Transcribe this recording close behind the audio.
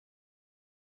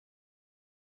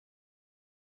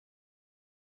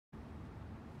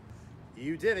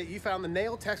You did it. You found the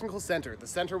Nail Technical Center. The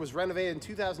center was renovated in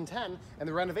 2010, and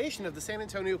the renovation of the San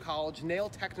Antonio College Nail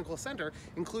Technical Center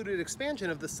included expansion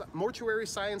of the Mortuary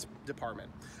Science Department,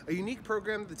 a unique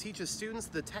program that teaches students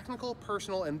the technical,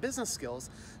 personal, and business skills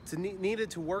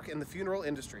needed to work in the funeral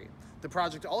industry. The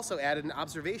project also added an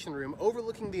observation room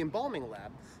overlooking the embalming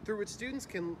lab, through which students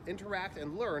can interact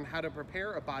and learn how to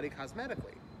prepare a body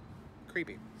cosmetically.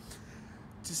 Creepy.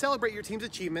 To celebrate your team's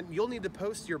achievement, you'll need to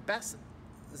post your best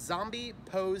zombie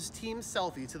pose team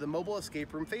selfie to the Mobile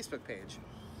Escape Room Facebook page.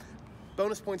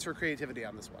 Bonus points for creativity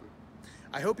on this one.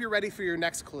 I hope you're ready for your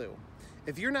next clue.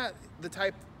 If you're not the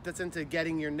type that's into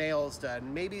getting your nails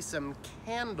done, maybe some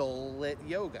candle-lit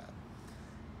yoga.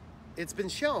 It's been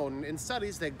shown in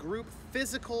studies that group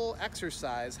physical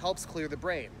exercise helps clear the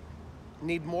brain.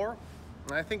 Need more?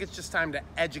 I think it's just time to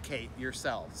educate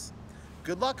yourselves.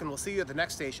 Good luck, and we'll see you at the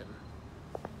next station.